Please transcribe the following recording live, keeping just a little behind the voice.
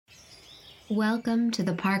Welcome to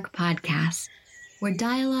the Park Podcast, where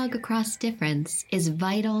dialogue across difference is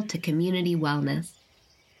vital to community wellness.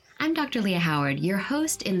 I'm Dr. Leah Howard, your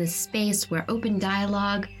host in this space where open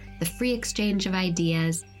dialogue, the free exchange of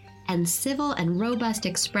ideas, and civil and robust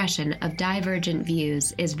expression of divergent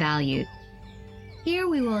views is valued. Here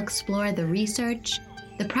we will explore the research,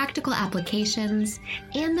 the practical applications,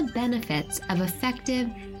 and the benefits of effective,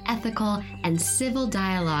 ethical, and civil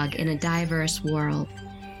dialogue in a diverse world.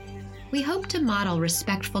 We hope to model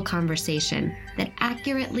respectful conversation that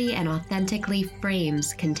accurately and authentically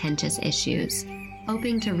frames contentious issues,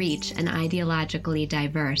 hoping to reach an ideologically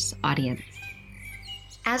diverse audience.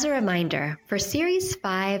 As a reminder, for Series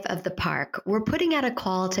 5 of The Park, we're putting out a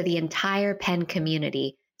call to the entire Penn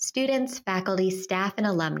community, students, faculty, staff, and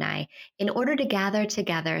alumni, in order to gather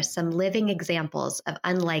together some living examples of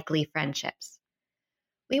unlikely friendships.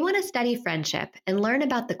 We want to study friendship and learn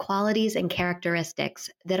about the qualities and characteristics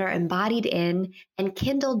that are embodied in and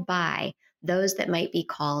kindled by those that might be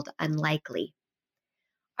called unlikely.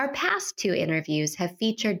 Our past two interviews have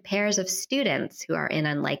featured pairs of students who are in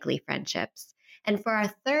unlikely friendships. And for our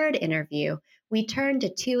third interview, we turned to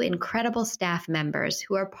two incredible staff members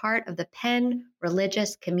who are part of the Penn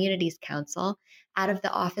Religious Communities Council out of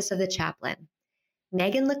the Office of the Chaplain,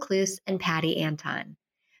 Megan LeCluse and Patty Anton.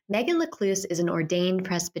 Megan LeCluse is an ordained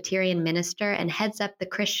Presbyterian minister and heads up the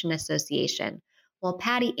Christian Association, while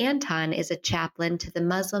Patty Anton is a chaplain to the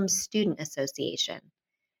Muslim Student Association.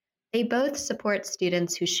 They both support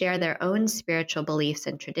students who share their own spiritual beliefs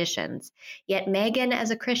and traditions, yet Megan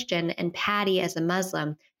as a Christian and Patty as a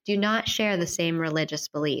Muslim do not share the same religious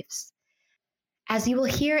beliefs. As you will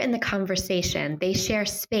hear in the conversation, they share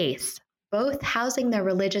space, both housing their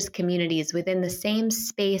religious communities within the same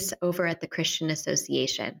space over at the Christian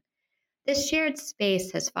Association. This shared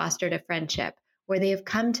space has fostered a friendship where they have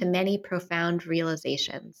come to many profound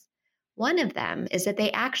realizations. One of them is that they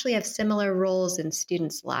actually have similar roles in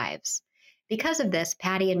students' lives. Because of this,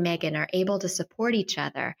 Patty and Megan are able to support each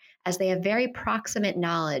other as they have very proximate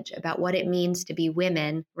knowledge about what it means to be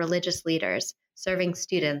women, religious leaders, serving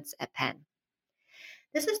students at Penn.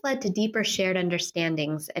 This has led to deeper shared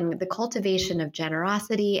understandings and the cultivation of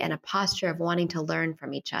generosity and a posture of wanting to learn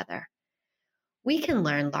from each other. We can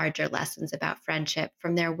learn larger lessons about friendship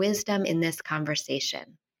from their wisdom in this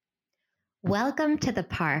conversation. Welcome to the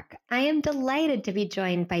Park. I am delighted to be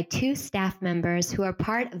joined by two staff members who are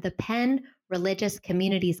part of the Penn Religious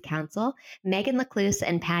Communities Council, Megan LeCluse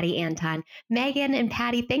and Patty Anton. Megan and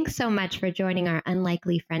Patty, thanks so much for joining our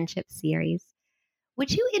Unlikely Friendship series. Would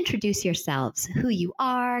you introduce yourselves, who you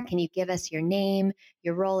are? Can you give us your name,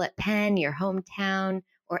 your role at Penn, your hometown,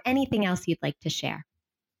 or anything else you'd like to share?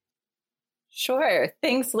 Sure.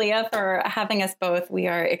 Thanks, Leah, for having us both. We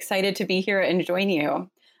are excited to be here and join you.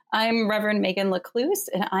 I'm Reverend Megan LeCluse,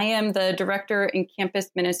 and I am the Director and Campus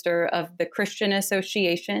Minister of the Christian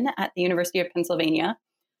Association at the University of Pennsylvania.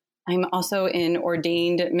 I'm also an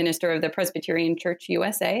ordained minister of the Presbyterian Church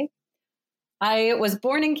USA. I was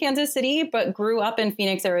born in Kansas City, but grew up in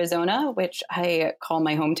Phoenix, Arizona, which I call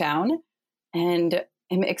my hometown. And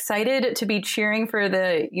I'm excited to be cheering for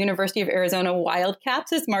the University of Arizona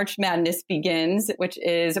Wildcats as March Madness begins, which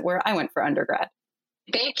is where I went for undergrad.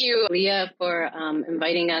 Thank you, Leah, for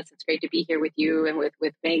inviting us. It's great to be here with you and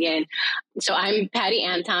with Megan. So I'm Patty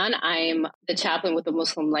Anton. I'm the chaplain with the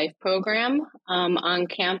Muslim Life program on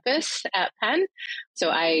campus at Penn.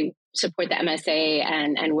 So I support the MSA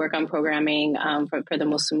and work on programming for the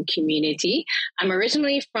Muslim community. I'm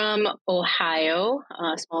originally from Ohio,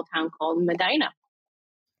 a small town called Medina.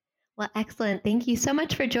 Well, excellent. Thank you so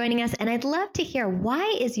much for joining us. And I'd love to hear,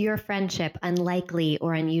 why is your friendship unlikely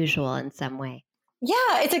or unusual in some way?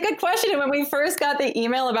 Yeah, it's a good question. And when we first got the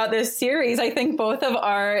email about this series, I think both of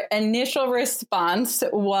our initial response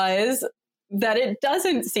was that it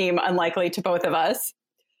doesn't seem unlikely to both of us.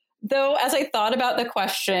 Though, as I thought about the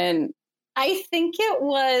question, I think it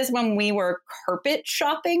was when we were carpet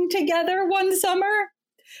shopping together one summer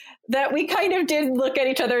that we kind of did look at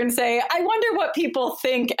each other and say, I wonder what people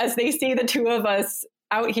think as they see the two of us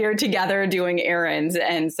out here together doing errands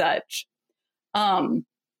and such.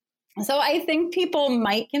 So I think people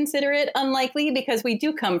might consider it unlikely because we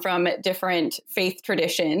do come from different faith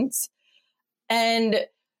traditions. And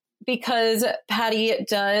because Patty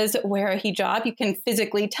does wear a hijab, you can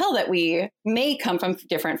physically tell that we may come from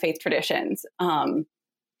different faith traditions.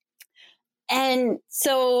 And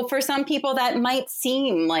so for some people, that might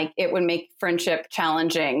seem like it would make friendship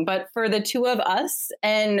challenging. But for the two of us,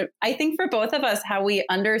 and I think for both of us, how we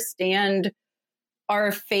understand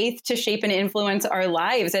our faith to shape and influence our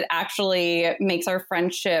lives, it actually makes our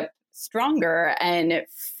friendship stronger, and it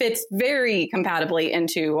fits very compatibly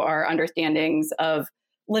into our understandings of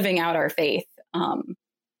living out our faith.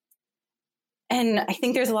 And I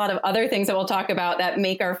think there's a lot of other things that we'll talk about that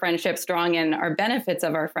make our friendship strong and are benefits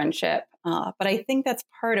of our friendship. But I think that's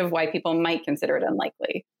part of why people might consider it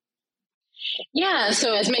unlikely. Yeah.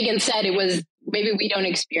 So as Megan said, it was maybe we don't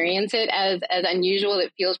experience it as unusual.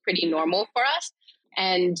 It feels pretty normal for us.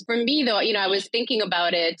 And for me, though, I was thinking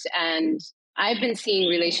about it, and I've been seeing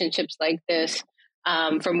relationships like this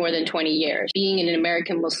for more than 20 years, being in an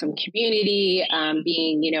American Muslim community,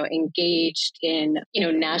 being, engaged in,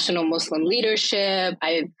 national Muslim leadership.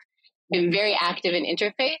 I've been very active in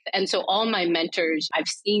interfaith. And so all my mentors, I've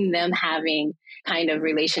seen them having kind of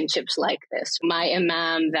relationships like this. My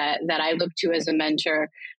imam that I look to as a mentor,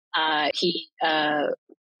 he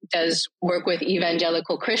does work with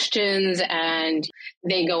evangelical Christians, and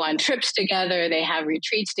they go on trips together. They have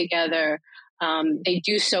retreats together. They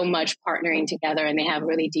do so much partnering together, and they have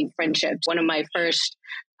really deep friendships. One of my first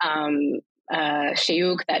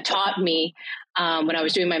shayukh that taught me when I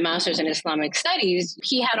was doing my master's in Islamic studies,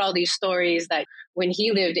 he had all these stories that when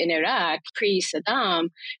he lived in Iraq pre-Saddam,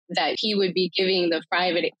 that he would be giving the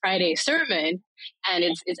Friday sermon, and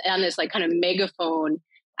it's on this like kind of megaphone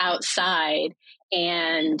outside,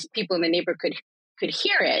 and people in the neighborhood could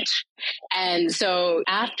hear it. And so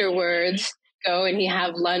afterwards, go and he'd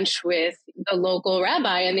have lunch with the local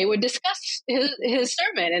rabbi, and they would discuss his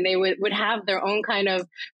sermon, and they would have their own kind of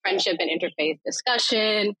friendship and interfaith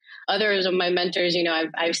discussion. Others of my mentors,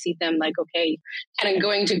 I've seen them like, okay, kind of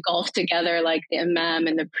going to golf together, like the imam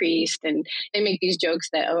and the priest, and they make these jokes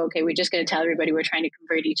that, oh, okay, we're just going to tell everybody we're trying to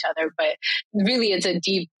convert each other. But really, it's a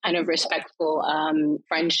deep kind of respectful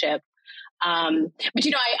friendship. But,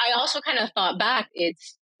 I also kind of thought back,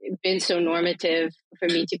 it's been so normative for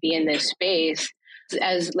me to be in this space.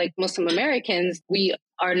 As like Muslim Americans, we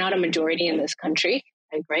are not a majority in this country,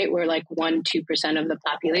 right? We're like 1-2% of the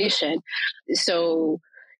population. So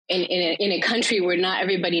in a country where not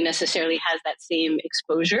everybody necessarily has that same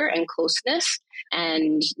exposure and closeness,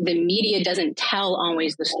 and the media doesn't tell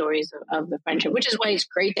always the stories of the friendship, which is why it's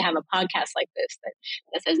great to have a podcast like this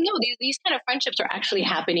that says, no, these kind of friendships are actually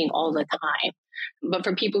happening all the time. But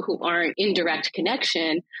for people who aren't in direct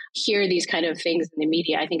connection, hear these kind of things in the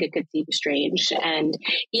media, I think it could seem strange. And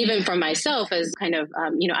even for myself, as kind of,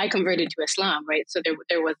 I converted to Islam, right? So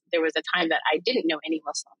there was a time that I didn't know any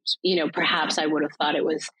Muslims. Perhaps I would have thought it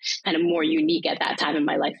was kind of more unique at that time in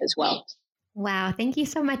my life as well. Wow. Thank you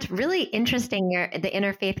so much. Really interesting, the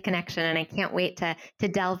interfaith connection, and I can't wait to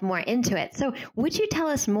delve more into it. So would you tell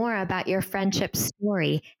us more about your friendship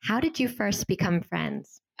story? How did you first become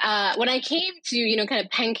friends? When I came to, kind of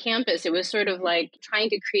Penn campus, it was sort of like trying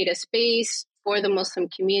to create a space for the Muslim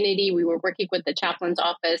community. We were working with the chaplain's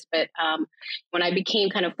office, but when I became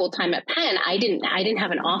kind of full-time at Penn, I didn't have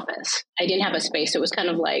an office. I didn't have a space. It was kind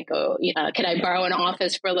of like, can I borrow an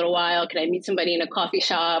office for a little while? Can I meet somebody in a coffee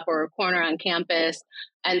shop or a corner on campus?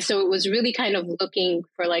 And so it was really kind of looking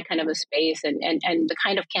for like kind of a space and the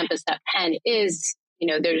kind of campus that Penn is.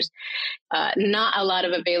 There's not a lot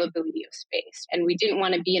of availability of space. And we didn't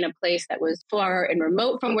want to be in a place that was far and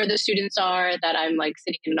remote from where the students are, that I'm like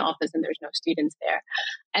sitting in an office and there's no students there.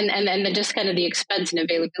 And then just kind of the expense and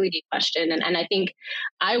availability question. And I think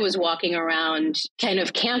I was walking around kind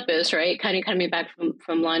of campus, right, kind of coming back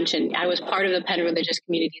from lunch. And I was part of the Penn Religious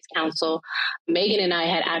Communities Council. Megan and I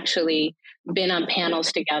had actually been on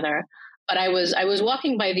panels together. But I was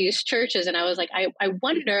walking by these churches, and I was like, I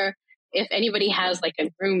wonder if anybody has like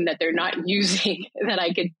a room that they're not using that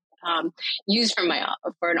I could use for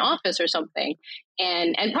an office or something.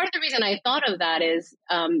 And part of the reason I thought of that is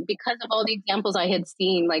because of all the examples I had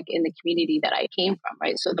seen like in the community that I came from,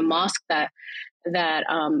 right? So the mosque that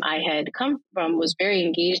I had come from was very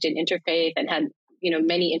engaged in interfaith and had,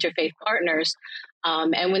 many interfaith partners.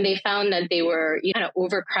 And when they found that they were kind of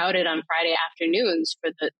overcrowded on Friday afternoons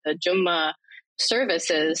for the Jummah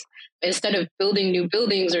services, instead of building new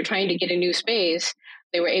buildings or trying to get a new space,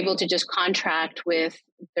 they were able to just contract with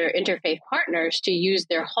their interfaith partners to use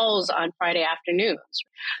their halls on Friday afternoons.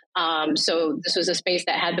 So this was a space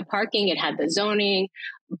that had the parking, it had the zoning,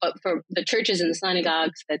 but for the churches and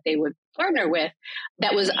synagogues that they would partner with,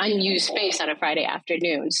 that was unused space on a Friday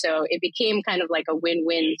afternoon. So it became kind of like a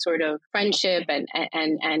win-win sort of friendship and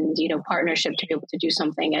partnership to be able to do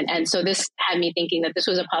something. And so this had me thinking that this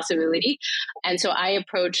was a possibility. And so I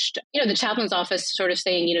approached, the chaplain's office sort of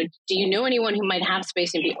saying, do you know anyone who might have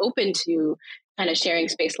space and be open to kind of sharing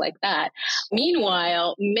space like that?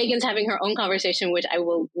 Meanwhile, Megan's having her own conversation, which I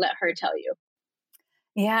will let her tell you.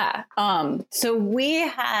 Yeah. So we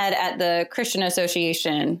had at the Christian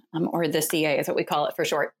Association, or the CA is what we call it for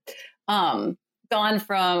short, gone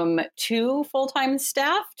from 2 full-time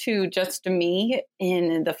staff to just me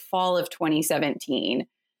in the fall of 2017.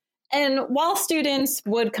 And while students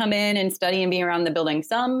would come in and study and be around the building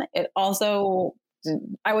some,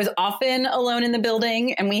 I was often alone in the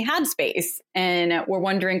building, and we had space, and we're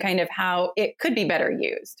wondering kind of how it could be better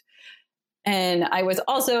used. And I was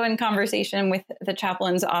also in conversation with the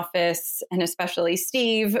chaplain's office, and especially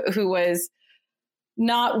Steve, who was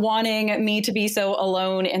not wanting me to be so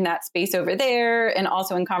alone in that space over there, and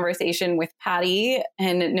also in conversation with Patty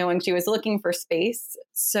and knowing she was looking for space.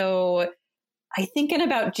 So I think in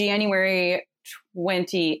about January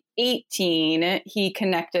 2018, he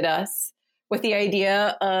connected us with the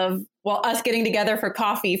idea of, us getting together for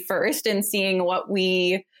coffee first and seeing what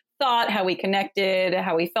we thought, how we connected,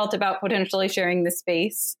 how we felt about potentially sharing the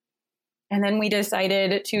space. And then we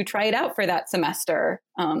decided to try it out for that semester.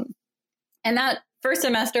 And that first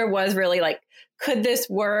semester was really like, could this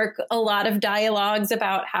work? A lot of dialogues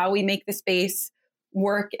about how we make the space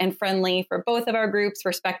work and friendly for both of our groups,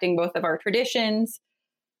 respecting both of our traditions.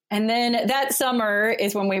 And then that summer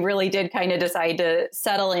is when we really did kind of decide to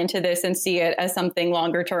settle into this and see it as something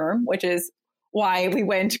longer term, which is why we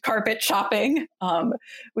went carpet shopping.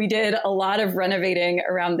 We did a lot of renovating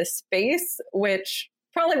around the space, which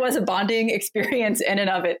probably was a bonding experience in and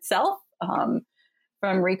of itself.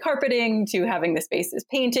 From recarpeting to having the spaces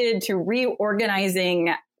painted to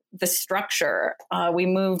reorganizing the structure. We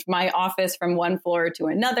moved my office from one floor to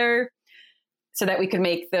another so that we could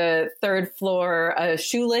make the third floor a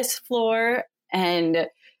shoeless floor, and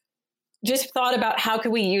just thought about how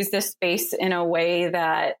could we use this space in a way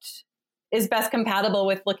that is best compatible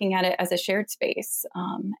with looking at it as a shared space.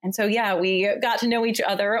 And so, we got to know each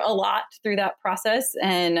other a lot through that process,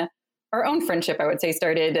 and our own friendship, I would say,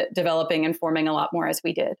 started developing and forming a lot more as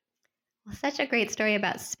we did. Well, such a great story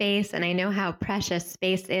about space, and I know how precious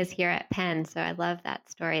space is here at Penn, so I love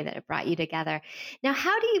that story that it brought you together. Now,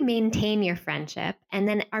 how do you maintain your friendship? And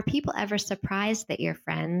then are people ever surprised that you're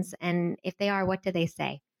friends? And if they are, what do they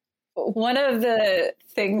say? One of the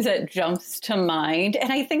things that jumps to mind,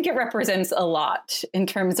 and I think it represents a lot in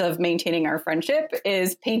terms of maintaining our friendship,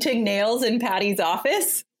 is painting nails in Patty's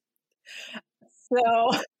office.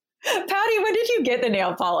 So, Patty, when did you get the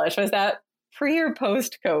nail polish? Was that pre or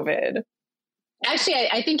post COVID? Actually,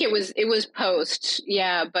 I think it was post.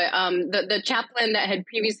 Yeah. But the chaplain that had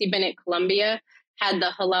previously been at Columbia had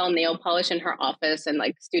the halal nail polish in her office, and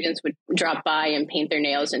like students would drop by and paint their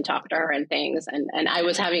nails and talk to her and things. And I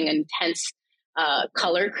was having intense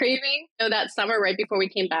color craving that summer right before we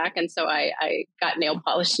came back. And so I got nail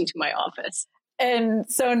polish into my office.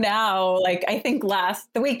 And so now, like, I think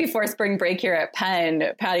the week before spring break here at Penn,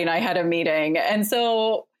 Patty and I had a meeting. And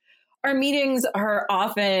so our meetings are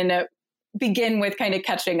often begin with kind of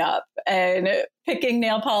catching up and picking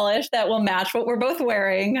nail polish that will match what we're both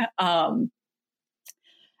wearing. And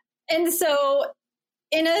so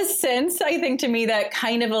in a sense, I think to me that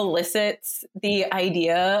kind of elicits the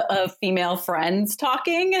idea of female friends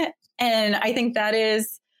talking. And I think that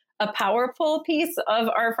is a powerful piece of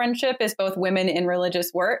our friendship, is both women in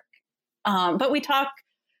religious work. But we talk,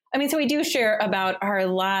 so we do share about our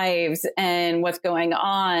lives and what's going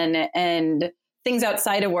on and things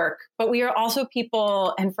outside of work. But we are also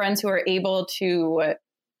people and friends who are able to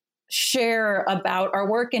share about our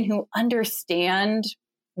work and who understand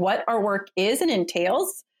what our work is and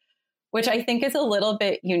entails, which I think is a little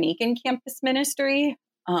bit unique in campus ministry,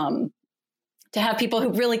 to have people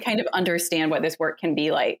who really kind of understand what this work can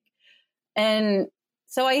be like. And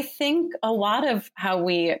so I think a lot of how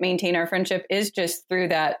we maintain our friendship is just through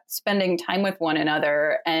that spending time with one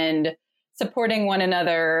another and supporting one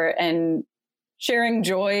another and sharing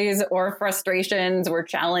joys or frustrations or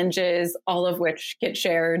challenges, all of which get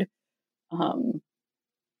shared. And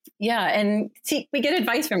we get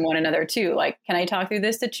advice from one another too. Like, can I talk through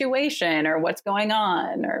this situation, or what's going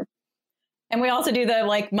on? And we also do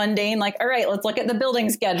the mundane, all right, let's look at the building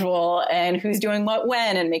schedule and who's doing what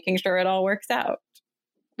when, and making sure it all works out.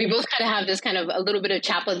 We both kind of have this kind of a little bit of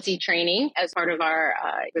chaplaincy training as part of our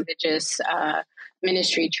religious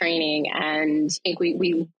ministry training. And I think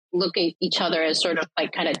we look at each other as sort of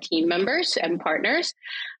like kind of team members and partners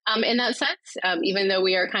in that sense. Even though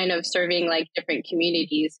we are kind of serving like different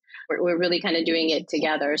communities, we're really kind of doing it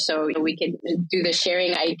together. So we can do the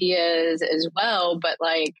sharing ideas as well. But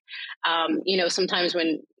sometimes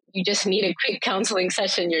when you just need a quick counseling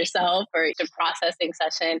session yourself or a processing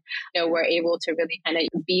session, we're able to really kind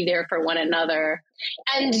of be there for one another.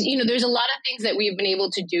 And, there's a lot of things that we've been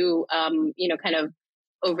able to do, kind of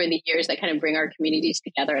over the years that kind of bring our communities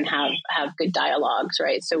together and have good dialogues,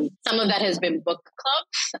 right? So some of that has been book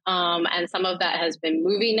clubs, and some of that has been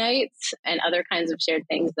movie nights and other kinds of shared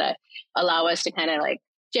things that allow us to kind of like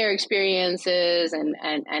share experiences and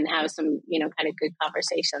have some, kind of good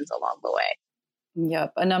conversations along the way.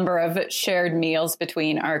 Yep. A number of shared meals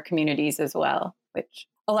between our communities as well, which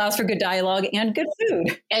allows for good dialogue and good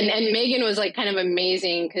food. And Megan was like kind of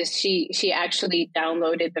amazing because she actually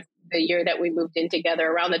downloaded the year that we moved in together,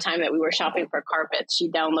 around the time that we were shopping for carpets. She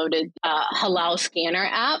downloaded a halal scanner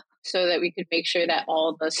app so that we could make sure that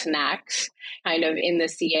all the snacks kind of in the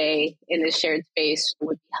CA, in the shared space,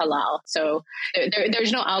 would be halal. So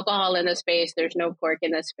there's no alcohol in the space. There's no pork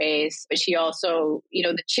in the space. But she also,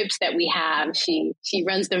 the chips that we have, she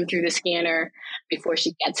runs them through the scanner before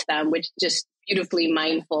she gets them, which just beautifully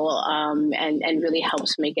mindful and really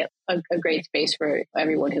helps make it a great space for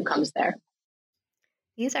everyone who comes there.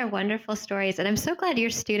 These are wonderful stories. And I'm so glad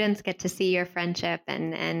your students get to see your friendship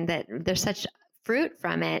and that there's such fruit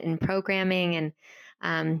from it, and programming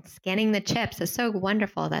and scanning the chips is so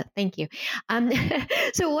wonderful. Thank you.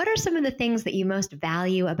 So what are some of the things that you most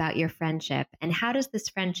value about your friendship, and how does this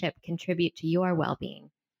friendship contribute to your well-being?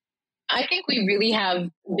 I think we really have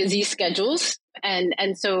busy schedules.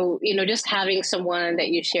 And so, just having someone that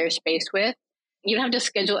you share space with, you don't have to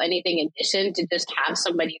schedule anything in addition to just have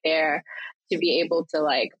somebody there to be able to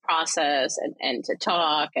like process and to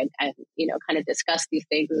talk and kind of discuss these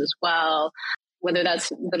things as well, whether that's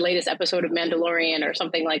the latest episode of Mandalorian or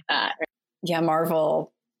something like that. Yeah,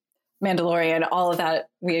 Marvel, Mandalorian, all of that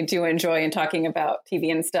we do enjoy in talking about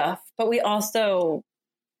TV and stuff. But we also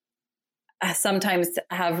sometimes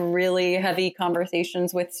have really heavy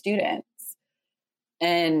conversations with students.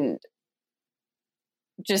 And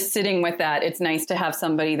just sitting with that, it's nice to have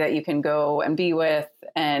somebody that you can go and be with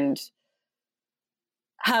and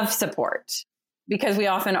have support, because we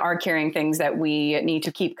often are carrying things that we need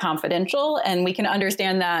to keep confidential, and we can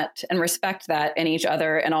understand that and respect that in each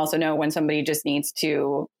other, and also know when somebody just needs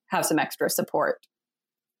to have some extra support.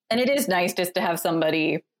 And it is nice just to have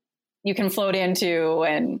somebody you can float into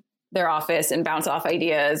and their office and bounce off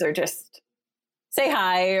ideas, or just say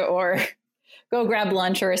hi, or go grab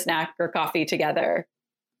lunch or a snack or coffee together.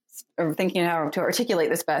 Or thinking how to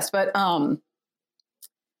articulate this best, but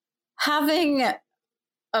having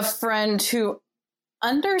a friend who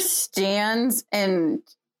understands and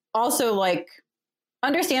also like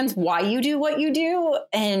understands why you do what you do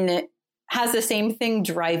and has the same thing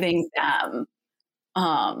driving them.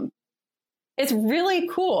 It's really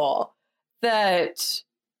cool that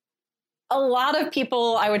a lot of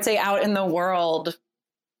people, I would say, out in the world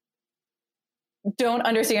don't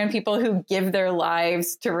understand people who give their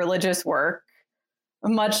lives to religious work,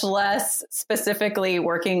 much less specifically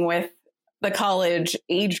working with the college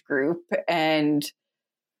age group and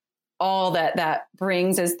all that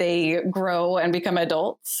brings as they grow and become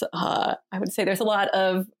adults. I would say there's a lot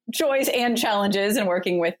of joys and challenges in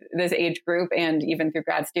working with this age group and even through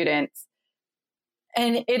grad students.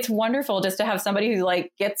 And it's wonderful just to have somebody who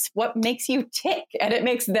like gets what makes you tick, and it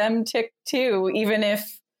makes them tick too, even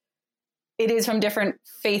if it is from different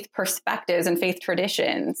faith perspectives and faith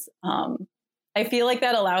traditions. I feel like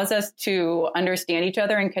that allows us to understand each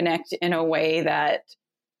other and connect in a way that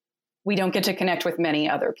we don't get to connect with many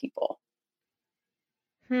other people.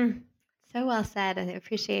 So well said. I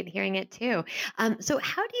appreciate hearing it too. So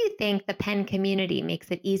how do you think the Penn community makes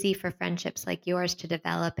it easy for friendships like yours to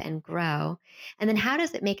develop and grow? And then how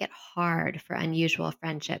does it make it hard for unusual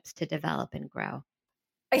friendships to develop and grow?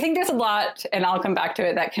 I think there's a lot, and I'll come back to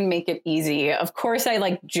it, that can make it easy. Of course,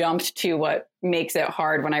 I jumped to what makes it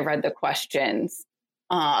hard when I read the questions,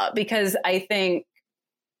 because I think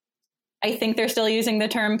they're still using the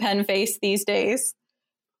term Penn face these days.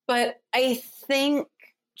 But I think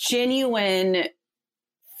genuine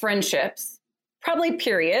friendships, probably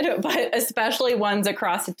period, but especially ones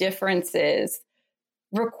across differences,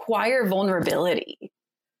 require vulnerability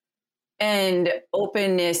and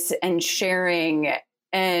openness and sharing.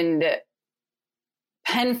 And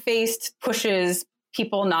Penn-faced pushes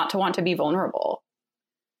people not to want to be vulnerable.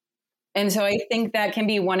 And so I think that can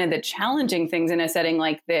be one of the challenging things in a setting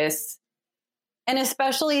like this. And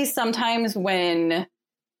especially sometimes when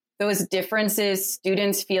those differences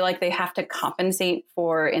students feel like they have to compensate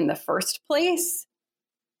for in the first place,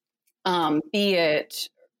 be it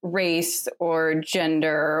race or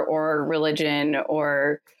gender or religion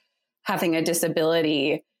or having a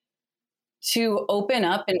disability. To open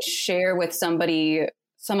up and share with somebody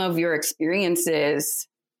some of your experiences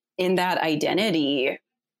in that identity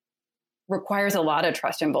requires a lot of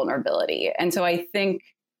trust and vulnerability. And so I think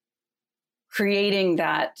creating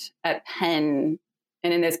that at Penn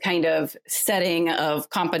and in this kind of setting of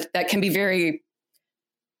that can be very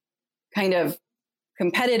kind of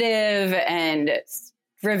competitive and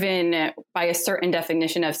driven by a certain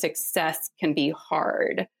definition of success can be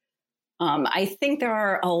hard. I think there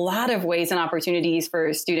are a lot of ways and opportunities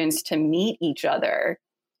for students to meet each other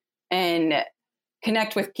and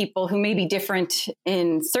connect with people who may be different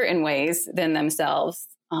in certain ways than themselves.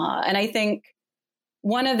 And I think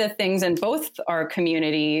one of the things in both our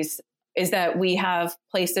communities is that we have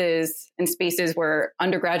places and spaces where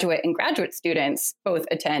undergraduate and graduate students both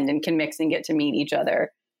attend and can mix and get to meet each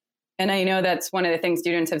other. And I know that's one of the things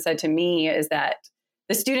students have said to me is that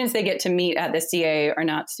the students they get to meet at the CA are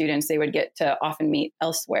not students they would get to often meet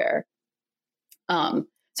elsewhere.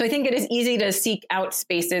 So I think it is easy to seek out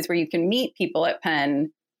spaces where you can meet people at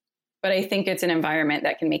Penn, but I think it's an environment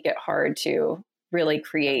that can make it hard to really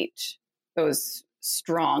create those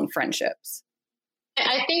strong friendships.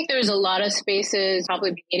 I think there's a lot of spaces,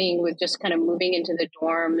 probably beginning with just kind of moving into the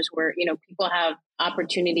dorms where, people have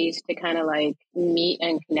opportunities to kind of like meet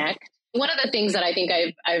and connect. One of the things that I think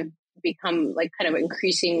I've become like kind of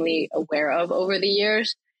increasingly aware of over the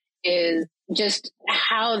years is just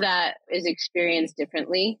how that is experienced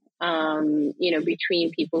differently,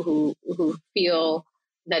 between people who feel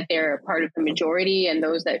that they're part of the majority and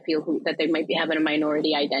those that feel that they might be having a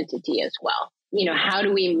minority identity as well. How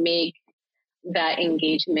do we make that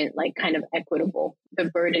engagement like kind of equitable? The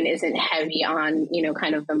burden isn't heavy on,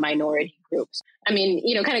 kind of the minority groups. I mean,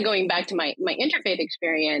 kind of going back to my interfaith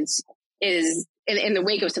experience is in the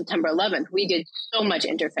wake of September 11th, we did so much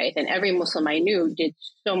interfaith, and every Muslim I knew did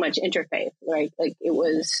so much interfaith, right? Like it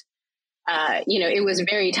was, it was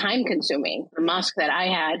very time consuming. The mosque that I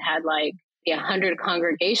had like 100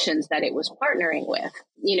 congregations that it was partnering with,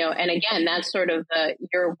 and again, that's sort of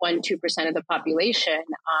you're 1-2% of the population.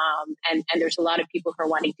 And there's a lot of people who are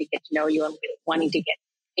wanting to get to know you and wanting to get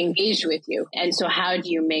engaged with you. And so how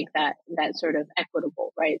do you make that sort of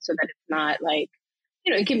equitable, right? So that it's not like,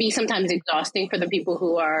 it can be sometimes exhausting for the people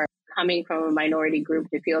who are coming from a minority group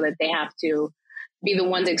to feel that they have to be the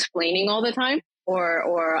ones explaining all the time, or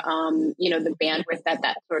the bandwidth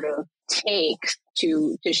that sort of takes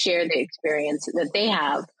to share the experience that they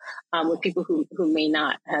have with people who may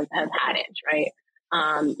not have had it, right?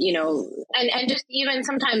 And just even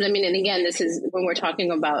sometimes, I mean, and again, this is when we're talking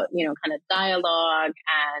about, kind of dialogue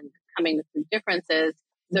and coming through differences,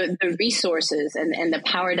 the resources and the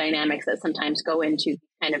power dynamics that sometimes go into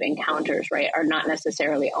kind of encounters, right, are not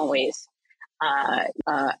necessarily always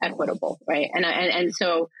equitable, right? And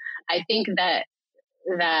so I think that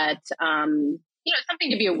it's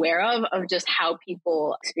something to be aware of just how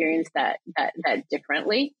people experience that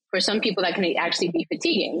differently. For some people, that can actually be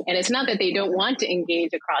fatiguing, and it's not that they don't want to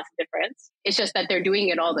engage across difference; it's just that they're doing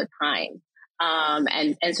it all the time.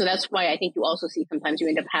 And so that's why I think you also see sometimes you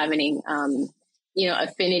end up having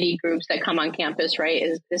affinity groups that come on campus, right?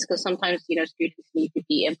 Is because sometimes, students need to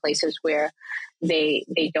be in places where they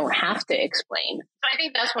don't have to explain. So I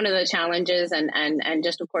think that's one of the challenges, and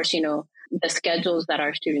just of course, the schedules that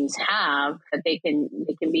our students have, that they can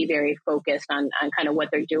be very focused on kind of what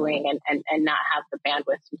they're doing and not have the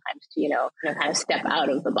bandwidth sometimes to, kind of step out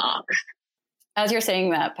of the box. As you're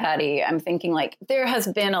saying that, Patty, I'm thinking like there has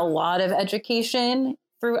been a lot of education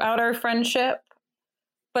throughout our friendship.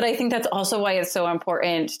 But I think that's also why it's so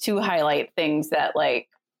important to highlight things that like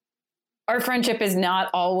our friendship is not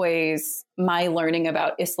always my learning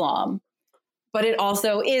about Islam, but it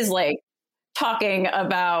also is like talking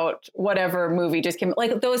about whatever movie just came,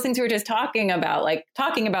 like those things we were just talking about, like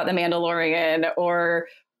talking about The Mandalorian or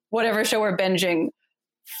whatever show we're binging.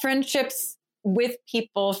 Friendships with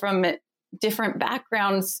people from different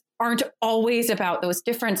backgrounds aren't always about those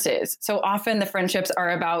differences. So often the friendships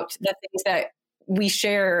are about the things that we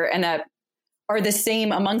share and that are the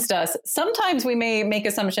same amongst us. Sometimes we may make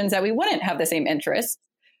assumptions that we wouldn't have the same interests,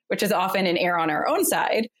 which is often an error on our own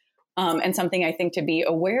side, and something I think to be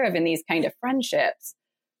aware of in these kind of friendships.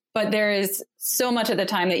 But there is so much of the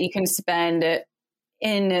time that you can spend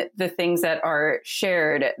in the things that are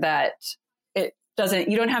shared that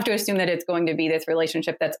you don't have to assume that it's going to be this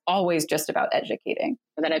relationship that's always just about educating.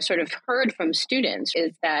 That I've sort of heard from students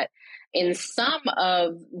is that in some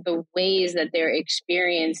of the ways that they're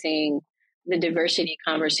experiencing the diversity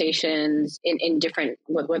conversations in different,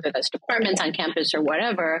 whether that's departments on campus or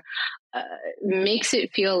whatever, makes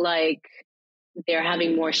it feel like they're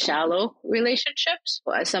having more shallow relationships.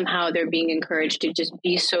 Somehow they're being encouraged to just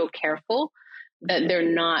be so careful that they're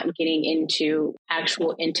not getting into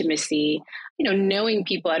actual intimacy, knowing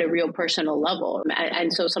people at a real personal level.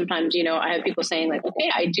 And so sometimes, I have people saying like, okay,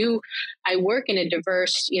 I work in a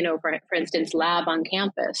diverse, for instance, lab on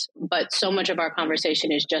campus, but so much of our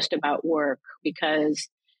conversation is just about work because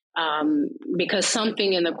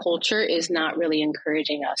something in the culture is not really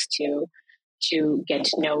encouraging us to get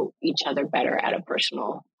to know each other better at a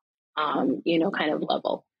personal, kind of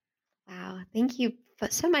level. Wow. Thank you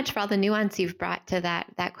so much for all the nuance you've brought to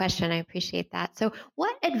that question. I appreciate that. So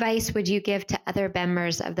what advice would you give to other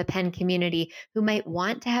members of the Penn community who might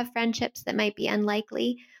want to have friendships that might be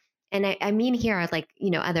unlikely? And I mean here are like,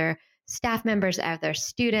 other staff members, other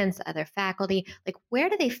students, other faculty, like where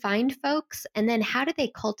do they find folks? And then how do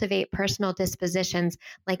they cultivate personal dispositions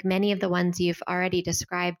like many of the ones you've already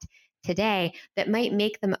described today that might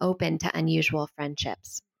make them open to unusual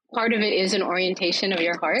friendships? Part of it is an orientation of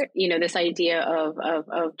your heart, this idea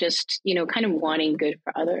of just, kind of wanting good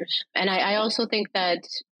for others. And I also think that,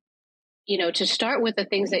 to start with the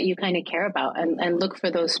things that you kind of care about and look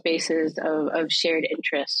for those spaces of shared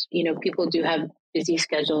interests. People do have busy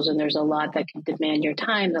schedules and there's a lot that can demand your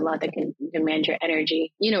time, a lot that can demand your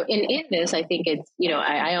energy. In this, I think it's,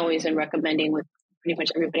 I always am recommending with pretty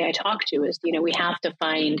much everybody I talk to is, we have to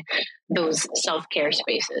find those self-care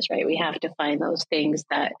spaces, right? We have to find those things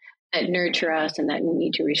that nurture us and that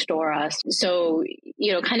need to restore us. So,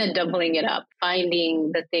 kind of doubling it up,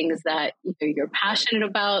 finding the things that either you're passionate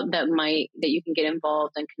about that you can get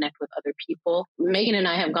involved and connect with other people. Megan and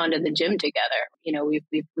I have gone to the gym together.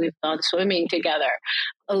 We've gone swimming together,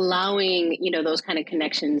 allowing, those kind of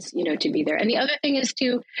connections, to be there. And the other thing is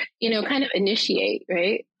to, kind of initiate,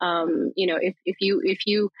 right? If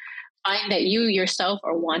you find that you yourself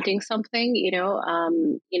are wanting something,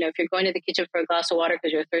 if you're going to the kitchen for a glass of water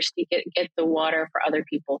because you're thirsty, get the water for other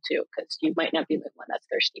people too, because you might not be the one that's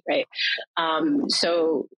thirsty, right?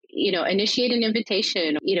 So, initiate an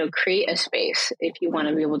invitation, create a space if you want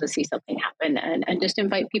to be able to see something happen and just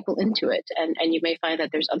invite people into it. And you may find that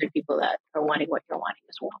there's other people that are wanting what you're wanting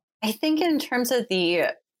as well. I think in terms of the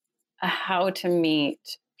how to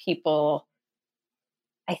meet people,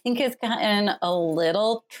 I think it's gotten a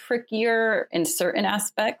little trickier in certain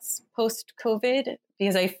aspects post-COVID,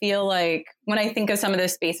 because I feel like when I think of some of the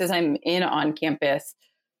spaces I'm in on campus,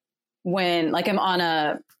 when like I'm on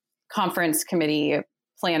a conference planning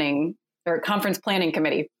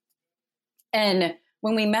committee, and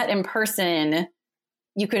when we met in person,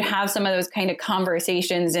 you could have some of those kind of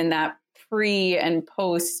conversations in that pre and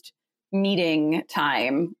post meeting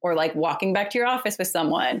time, or like walking back to your office with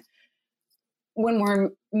someone. When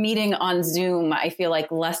we're meeting on Zoom, I feel like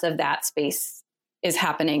less of that space is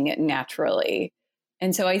happening naturally.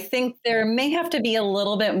 And so I think there may have to be a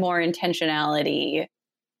little bit more intentionality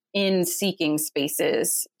in seeking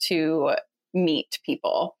spaces to meet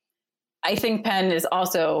people. I think Penn is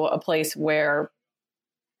also a place where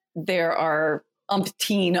there are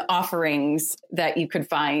umpteen offerings that you could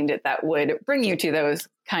find that would bring you to those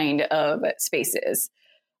kind of spaces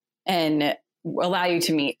and allow you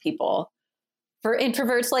to meet people. For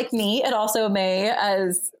introverts like me, it also may,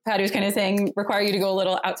 as Patty was kind of saying, require you to go a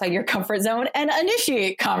little outside your comfort zone and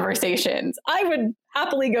initiate conversations. I would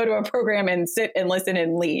happily go to a program and sit and listen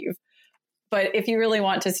and leave. But if you really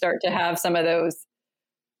want to start to have some of those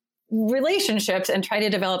relationships and try to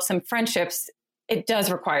develop some friendships, it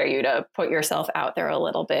does require you to put yourself out there a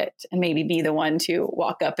little bit and maybe be the one to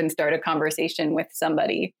walk up and start a conversation with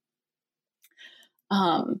somebody.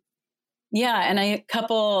 And a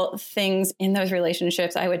couple things in those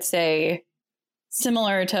relationships, I would say,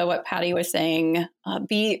 similar to what Patty was saying,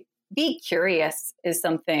 be curious is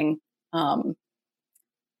something,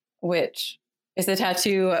 which is a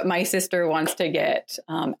tattoo my sister wants to get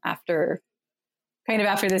after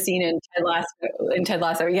the scene in Ted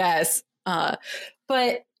Lasso. Yes. And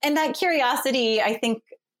that curiosity, I think,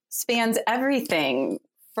 spans everything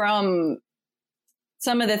from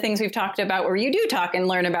some of the things we've talked about where you do talk and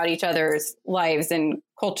learn about each other's lives and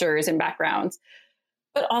cultures and backgrounds.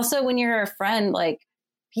 But also when you're a friend, like,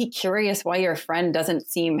 be curious why your friend doesn't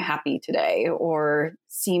seem happy today or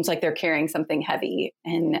seems like they're carrying something heavy,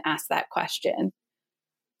 and ask that question.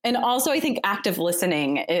 And also I think active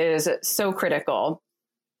listening is so critical.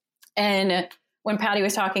 And when Patty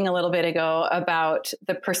was talking a little bit ago about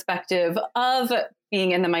the perspective of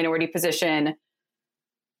being in the minority position,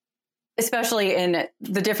 especially in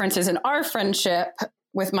the differences in our friendship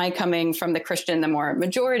with my coming from the more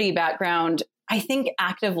majority background, I think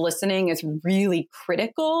active listening is really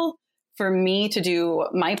critical for me to do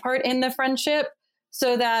my part in the friendship,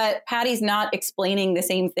 so that Patty's not explaining the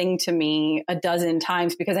same thing to me a dozen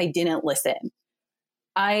times because I didn't listen.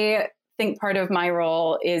 I think part of my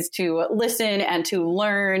role is to listen and to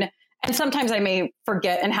learn. And sometimes I may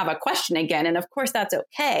forget and have a question again. And of course, that's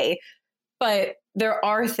okay. But there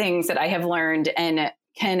are things that I have learned and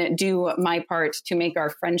can do my part to make our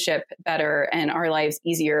friendship better and our lives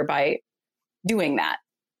easier by doing that.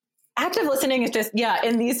 Active listening is just,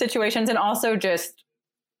 in these situations. And also just,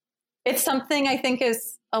 it's something I think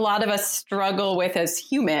is a lot of us struggle with as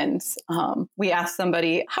humans. We ask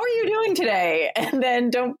somebody, how are you doing today? And then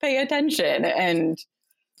don't pay attention. And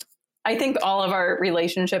I think all of our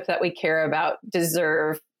relationships that we care about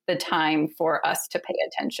deserve the time for us to pay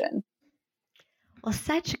attention. Well,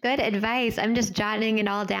 such good advice. I'm just jotting it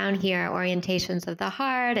all down here. Orientations of the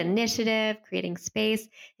heart, initiative, creating space,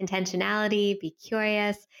 intentionality, be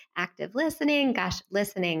curious, active listening. Gosh,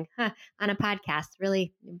 listening on a podcast,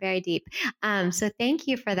 really very deep. So thank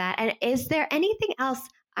you for that. And is there anything else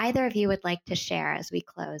either of you would like to share as we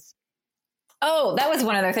close? Oh, that was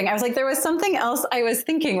one other thing. I was like, there was something else I was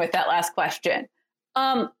thinking with that last question.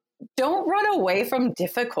 Don't run away from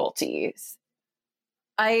difficulties.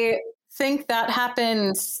 I think that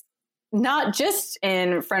happens not just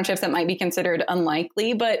in friendships that might be considered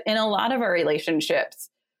unlikely, but in a lot of our relationships.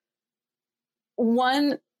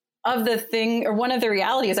 One of the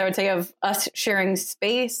realities I would say of us sharing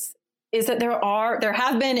space is that there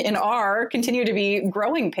have been and continue to be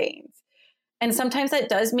growing pains. And sometimes that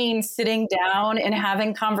does mean sitting down and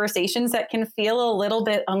having conversations that can feel a little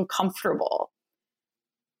bit uncomfortable.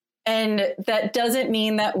 And that doesn't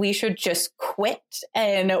mean that we should just quit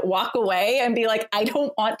and walk away and be like, I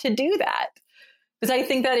don't want to do that. Because I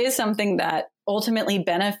think that is something that ultimately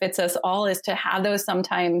benefits us all, is to have those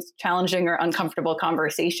sometimes challenging or uncomfortable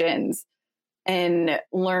conversations and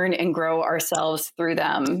learn and grow ourselves through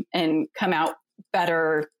them and come out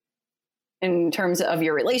better in terms of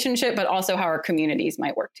your relationship, but also how our communities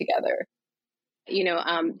might work together.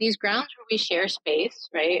 These grounds where we share space,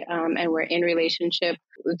 right? And we're in relationship,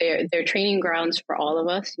 they're training grounds for all of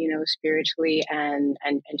us, spiritually and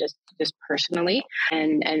just personally,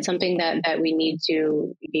 and something that we need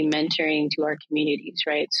to be mentoring to our communities,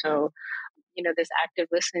 right? So, this active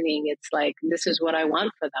listening, it's like, this is what I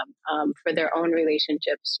want for them, for their own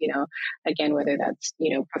relationships, again, whether that's,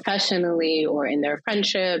 professionally or in their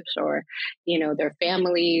friendships or, their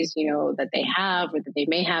families, that they have or that they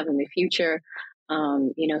may have in the future.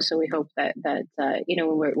 So we hope that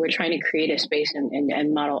we're trying to create a space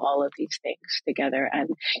and model all of these things together. And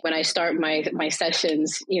when I start my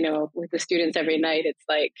sessions, with the students every night, it's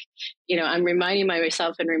like, I'm reminding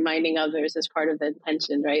myself and reminding others as part of the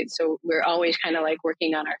intention, right? So we're always kind of like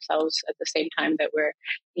working on ourselves at the same time that we're,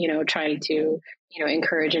 trying to,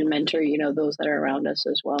 encourage and mentor, those that are around us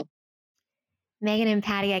as well. Megan and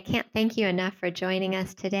Patty, I can't thank you enough for joining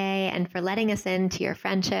us today and for letting us into your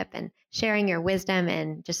friendship and sharing your wisdom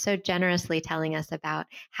and just so generously telling us about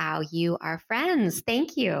how you are friends.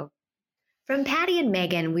 Thank you. From Patty and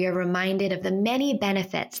Megan, we are reminded of the many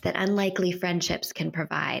benefits that unlikely friendships can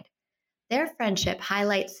provide. Their friendship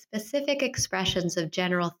highlights specific expressions of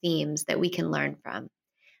general themes that we can learn from.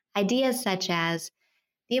 Ideas such as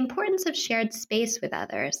the importance of shared space with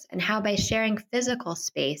others and how by sharing physical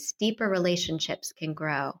space, deeper relationships can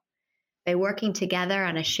grow. By working together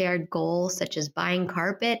on a shared goal, such as buying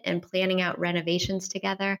carpet and planning out renovations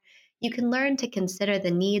together, you can learn to consider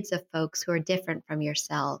the needs of folks who are different from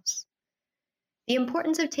yourselves. The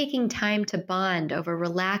importance of taking time to bond over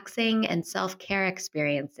relaxing and self-care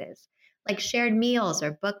experiences, like shared meals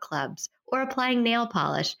or book clubs, or applying nail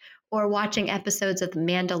polish, or watching episodes of The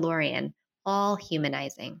Mandalorian, all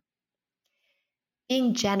humanizing.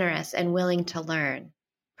 Being generous and willing to learn,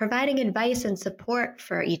 providing advice and support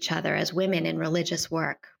for each other as women in religious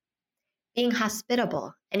work, being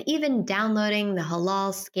hospitable, and even downloading the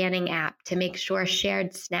halal scanning app to make sure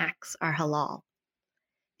shared snacks are halal.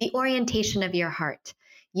 The orientation of your heart,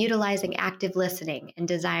 utilizing active listening and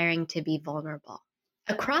desiring to be vulnerable.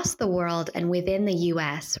 Across the world and within the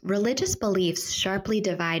U.S., religious beliefs sharply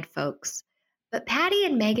divide folks. But Patty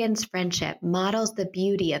and Megan's friendship models the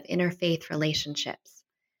beauty of interfaith relationships.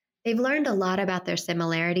 They've learned a lot about their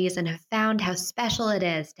similarities and have found how special it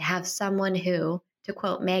is to have someone who, to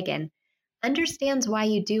quote Megan, understands why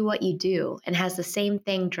you do what you do and has the same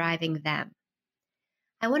thing driving them.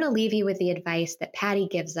 I want to leave you with the advice that Patty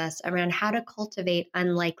gives us around how to cultivate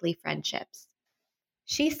unlikely friendships.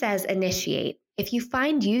 She says, initiate. If you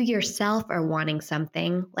find you yourself are wanting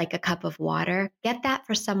something, like a cup of water, get that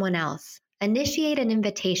for someone else. Initiate an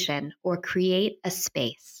invitation or create a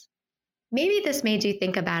space. Maybe this made you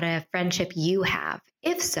think about a friendship you have.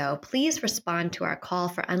 If so, please respond to our call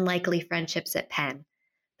for unlikely friendships at Penn.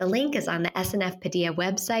 The link is on the SNF Padilla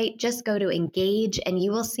website. Just go to Engage and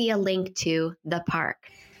you will see a link to the park.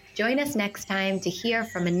 Join us next time to hear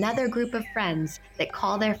from another group of friends that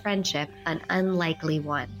call their friendship an unlikely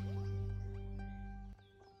one.